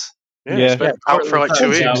Sutton is? Yeah, he's been out for like 2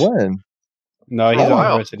 weeks. When? No, he's out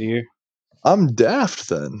the rest of the year. I'm daft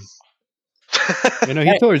then.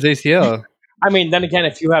 He tore his ACL. I mean, then again,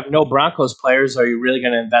 if you have no Broncos players, are you really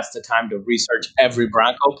going to invest the time to research every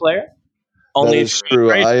Bronco player? That is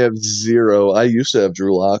true. I have zero. I used to have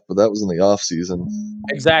Drew Lock, but that was in the off season.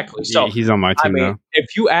 Exactly. So he's on my team now.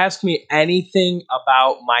 If you ask me anything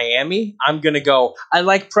about Miami, I'm going to go, I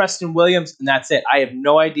like Preston Williams, and that's it. I have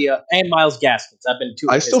no idea. And Miles Gaskins. I've been too.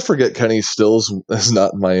 I still forget Kenny Stills is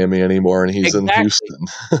not in Miami anymore, and he's in Houston.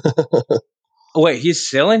 Wait, he's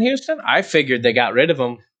still in Houston? I figured they got rid of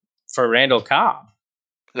him for Randall Cobb.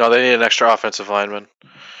 No, they need an extra offensive lineman.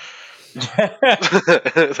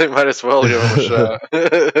 They might as well give him a shot.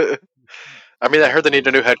 I mean, I heard they need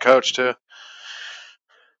a new head coach too.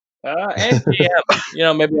 And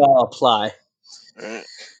GM, maybe I'll apply.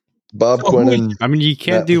 Bob Quinn. I mean, you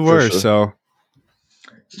can't do worse. So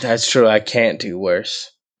that's true. I can't do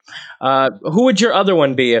worse. Who would your other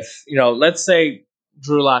one be if let's say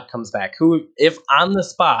Drew Lock comes back? Who, if on the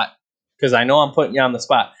spot, because I know I'm putting you on the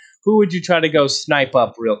spot, who would you try to go snipe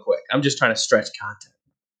up real quick? I'm just trying to stretch content.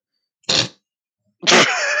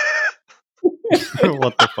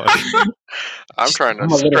 What the fuck? I'm trying to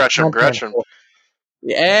stretch him, Gretchen.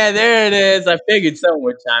 Yeah, there it is. I figured someone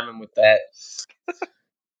would chime in with that.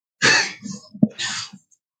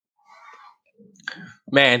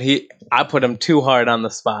 Man, I put him too hard on the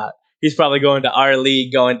spot. He's probably going to our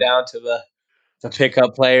league, going down to the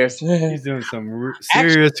pickup players. He's doing some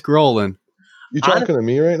serious scrolling. You talking to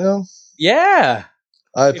me right now? Yeah.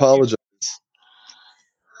 I apologize.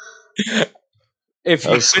 If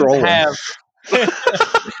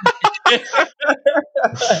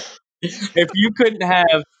you couldn't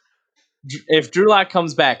have, if Drew Lock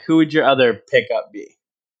comes back, who would your other pickup be?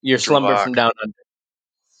 Your slumber from down under.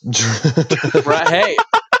 Right? Hey,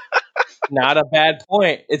 not a bad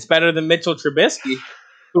point. It's better than Mitchell Trubisky,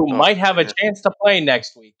 who might have a chance to play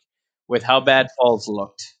next week with how bad Foles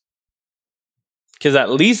looked. Because at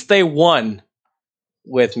least they won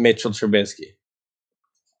with Mitchell Trubisky.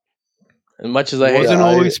 As much as I hate it. Wasn't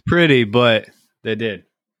always pretty, but they did.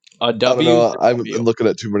 A W. I don't know. I've been looking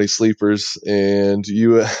at too many sleepers, and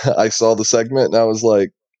I saw the segment, and I was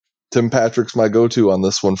like, Tim Patrick's my go-to on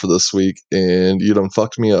this one for this week, and you done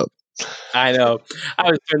fucked me up. I know. I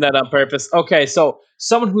was doing that on purpose. Okay, so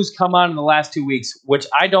someone who's come on in the last 2 weeks, which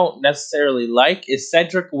I don't necessarily like, is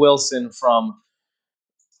Cedric Wilson from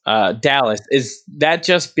Dallas. Is that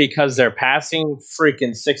just because they're passing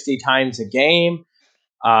freaking 60 times a game?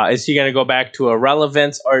 Is he going to go back to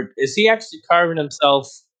irrelevance, or is he actually carving himself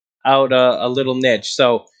out a little niche?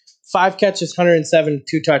 So 5 catches, 107,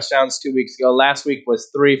 2 touchdowns 2 weeks ago. Last week was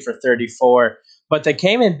 3 for 34, but they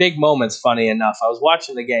came in big moments. Funny enough, I was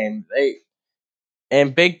watching the game.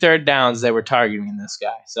 and big third downs they were targeting this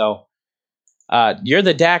guy. So you're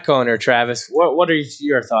the Dak owner, Travis. What are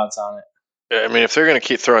your thoughts on it? I mean, if they're going to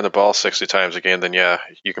keep throwing the ball 60 times a game, then yeah,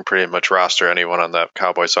 you can pretty much roster anyone on that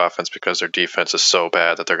Cowboys offense because their defense is so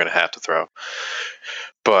bad that they're going to have to throw.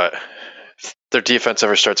 But if their defense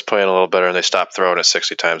ever starts playing a little better and they stop throwing it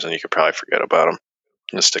 60 times, then you could probably forget about them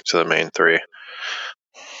and stick to the main three.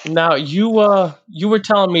 Now, you were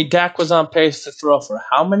telling me Dak was on pace to throw for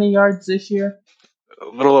how many yards this year? A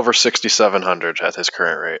little over 6,700 at his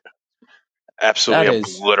current rate. Absolutely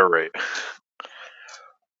obliterate.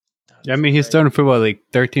 Yeah, I mean, he's throwing for what, like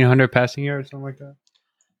 1,300 passing yards, something like that?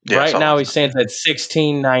 Yeah, right now, he stands at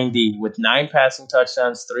 1,690 with 9 passing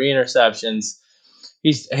touchdowns, 3 interceptions.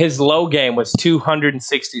 His low game was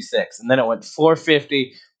 266, and then it went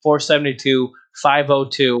 450, 472,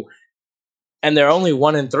 502, and they're only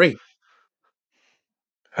 1-3.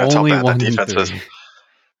 That's only how bad the defense is.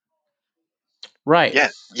 Right. Yeah.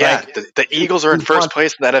 Like, the Eagles are in first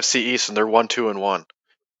place in the NFC East, and they're 1-2-1.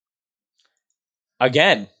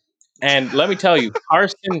 Again. And let me tell you,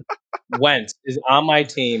 Carson Wentz is on my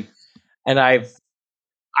team, and I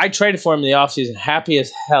traded for him in the offseason, happy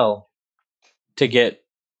as hell to get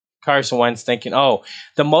Carson Wentz, thinking,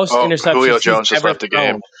 the most interceptions Julio Jones just left the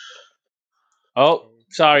game. Oh,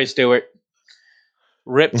 sorry, Stewart.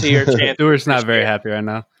 Rip to your chance. Stewart's not very happy right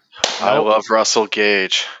now. I love Russell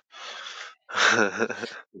Gage.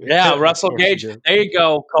 Yeah, Russell Gage. There you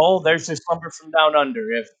go, Cole. There's your slumber from down under.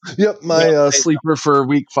 Yep, my sleeper for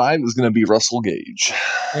week 5 is going to be Russell Gage.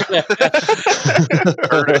 Heard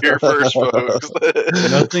it here first, folks.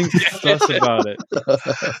 Nothing sus about it.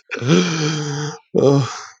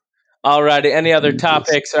 Alrighty, any other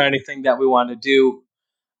topics or anything that we want to do?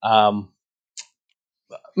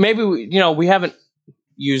 Maybe we haven't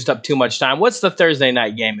used up too much time. What's the Thursday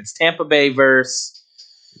night game? It's Tampa Bay versus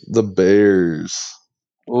the Bears.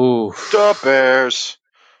 Ooh, the Bears.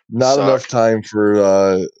 Not enough time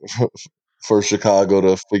for Chicago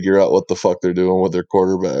to figure out what the fuck they're doing with their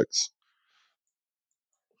quarterbacks.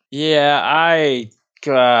 Yeah, I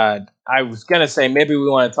was gonna say maybe we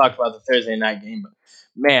want to talk about the Thursday night game, but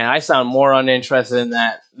man, I sound more uninterested in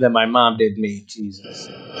that than my mom did me. Jesus.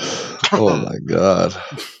 Oh my god.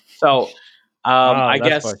 So, I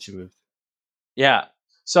guess. Yeah.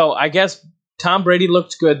 So I guess Tom Brady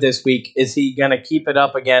looked good this week. Is he going to keep it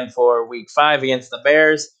up again for week 5 against the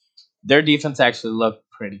Bears? Their defense actually looked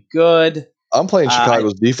pretty good. I'm playing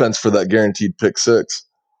Chicago's defense for that guaranteed pick 6.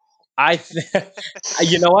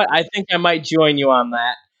 You know what? I think I might join you on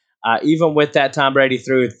that. Even with that, Tom Brady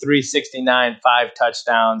threw 369, 5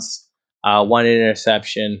 touchdowns, 1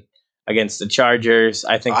 interception against the Chargers.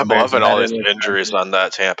 I think I'm loving all these injuries on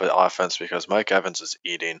that Tampa offense because Mike Evans is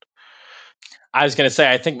eating. I was going to say,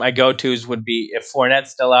 I think my go-tos would be if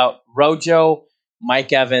Fournette's still out, Rojo,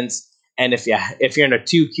 Mike Evans, and if you're in a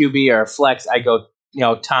 2 QB or a flex, I go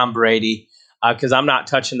Tom Brady because I'm not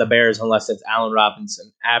touching the Bears unless it's Allen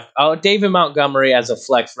Robinson. David Montgomery as a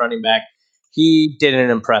flex running back, he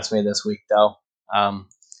didn't impress me this week though.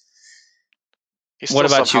 What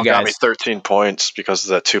about you guys? Got me 13 points because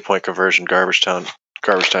of that 2-point conversion garbage time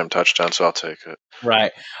touchdown, so I'll take it.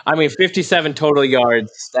 Right. I mean, 57 total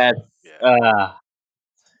yards. That's 3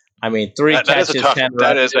 catches, 10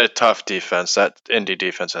 That is a tough defense. That Indy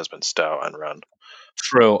defense has been stout on run.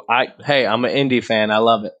 True. I'm an Indy fan. I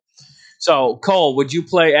love it. So, Cole, would you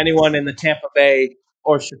play anyone in the Tampa Bay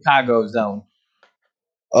or Chicago zone?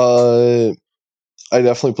 I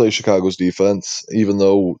definitely play Chicago's defense, even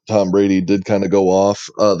though Tom Brady did kind of go off.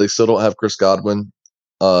 They still don't have Chris Godwin,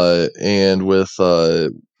 and with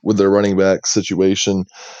their running back situation,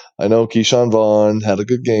 I know Keyshawn Vaughn had a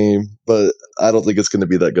good game, but I don't think it's going to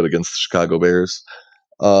be that good against the Chicago Bears.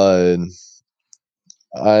 I'm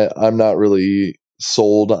not really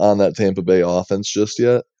sold on that Tampa Bay offense just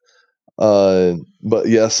yet. But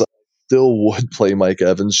yes, I still would play Mike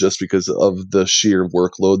Evans just because of the sheer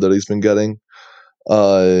workload that he's been getting.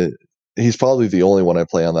 He's probably the only one I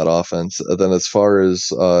play on that offense. And then as far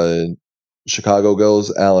as Chicago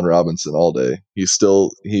goes, Allen Robinson all day. He is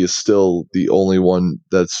still the only one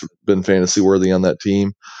that's been fantasy worthy on that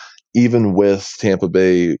team, even with Tampa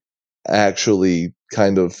Bay actually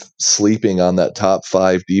kind of sleeping on that top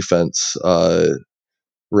 5 defense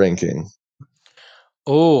ranking.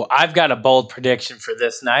 Oh, I've got a bold prediction for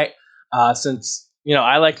this night. Since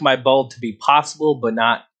I like my bold to be possible but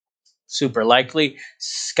not super likely.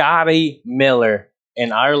 Scotty Miller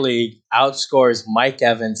in our league outscores Mike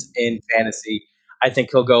Evans in fantasy. I think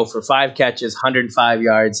he'll go for 5 catches, 105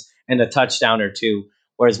 yards, and a touchdown or 2,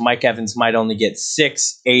 whereas Mike Evans might only get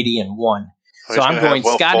 6, 80, and 1. So I'm going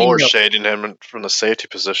Scotty Miller shading him from the safety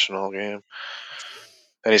position all game.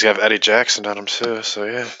 And he's got Eddie Jackson on him too, so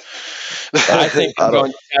yeah. I think I'm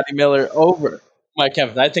going Scotty Miller over Mike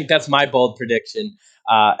Evans. I think that's my bold prediction.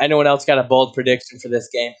 Anyone else got a bold prediction for this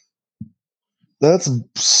game? That's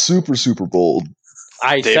super, super bold.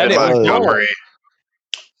 I David said it was Montgomery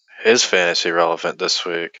is fantasy relevant this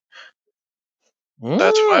week.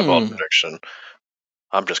 That's my bold prediction.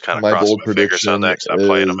 I'm just kind of crossing my fingers on that because I'm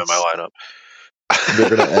playing him in my lineup. They're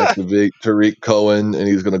going to activate Tariq Cohen, and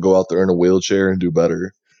he's going to go out there in a wheelchair and do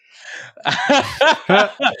better.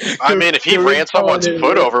 I mean, if he ran someone's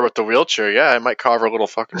foot over with the wheelchair, yeah, I might carve a little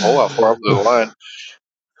fucking hole out for him to the line.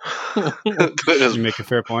 You make a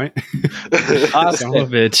fair point. Austin, Son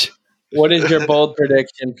of a bitch. what is your bold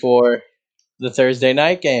prediction for the Thursday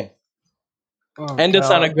night game? End us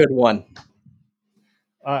on a good one.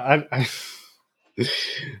 I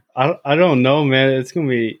don't know, man. It's gonna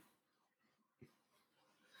be.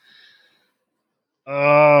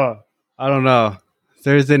 I don't know.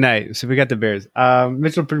 Thursday night. So we got the Bears.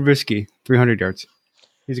 Mitchell Trubisky, 300 yards.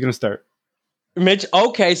 He's gonna start. Mitch.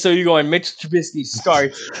 Okay, so you're going Mitch Trubisky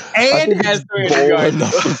starts and has 300 yards.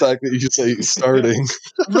 Enough the fact that you say he's starting.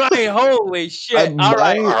 Right? Holy shit! All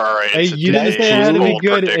right. Hey, you didn't say it had to be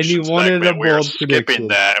good, and you wanted a bold skipping prediction.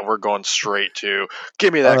 that, and we're going straight to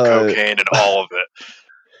give me that cocaine and all of it.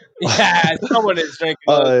 Yeah, someone is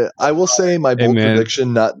drinking. I will say my bold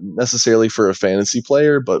prediction, not necessarily for a fantasy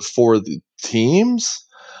player, but for the teams.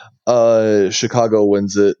 Chicago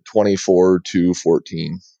wins it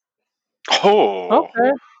 24-14. Oh,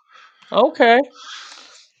 okay.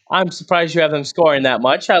 I'm surprised you have them scoring that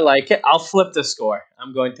much. I like it. I'll flip the score.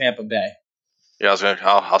 I'm going Tampa Bay. Yeah,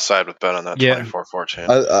 I'll side with Ben on that.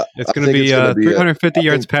 24-14. It's going to be 350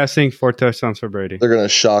 yards passing, 4 touchdowns for Brady. They're going to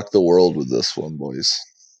shock the world with this one, boys.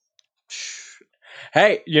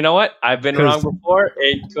 Hey, you know what? I've been wrong before.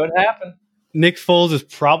 It could happen. Nick Foles is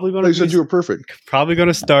probably going to. You said you were perfect. Probably going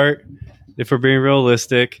to start, if we're being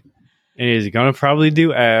realistic, and he's going to probably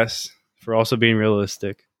do ass for also being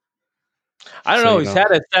realistic. I don't know. He's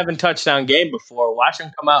had a 7-touchdown game before. Watch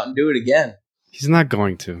him come out and do it again. He's not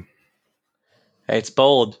going to. Hey, it's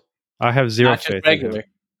bold. I have zero Not faith. Just regular.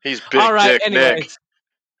 He's big dick Nick.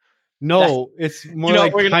 No, it's more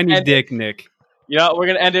like tiny dick Nick. You know, we're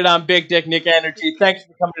going to end it on Big Dick Nick energy. Thanks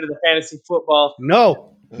for coming to the fantasy football.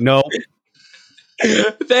 No.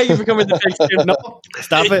 Thank you for coming to the Big No.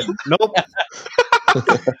 Stop it. Nope.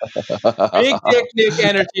 Big Dick Nick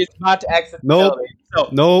energy is about to exit the building.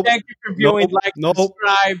 So thank you for viewing,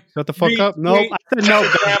 subscribe. Shut the fuck up. No. I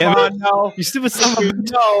said no. You stupid son of a bitch.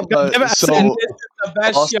 So, this is the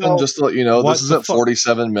best Austin, show. just to let you know, this isn't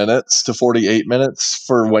 47 minutes to 48 minutes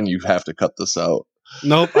for when you have to cut this out.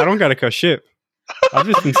 Nope, I don't got to cut shit. I've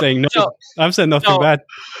just been saying no. I've said nothing bad.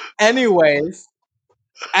 Anyways,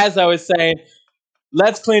 as I was saying,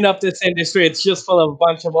 let's clean up this industry. It's just full of a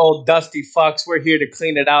bunch of old dusty fucks. We're here to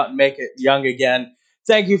clean it out and make it young again.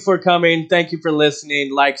 Thank you for coming. Thank you for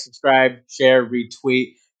listening. Like, subscribe, share,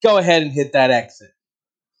 retweet. Go ahead and hit that exit.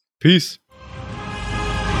 Peace.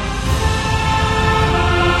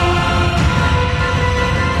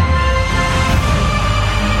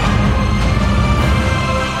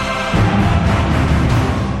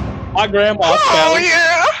 My grandma. Oh,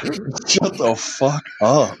 yeah. Shut the fuck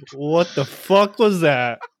up. What the fuck was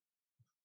that?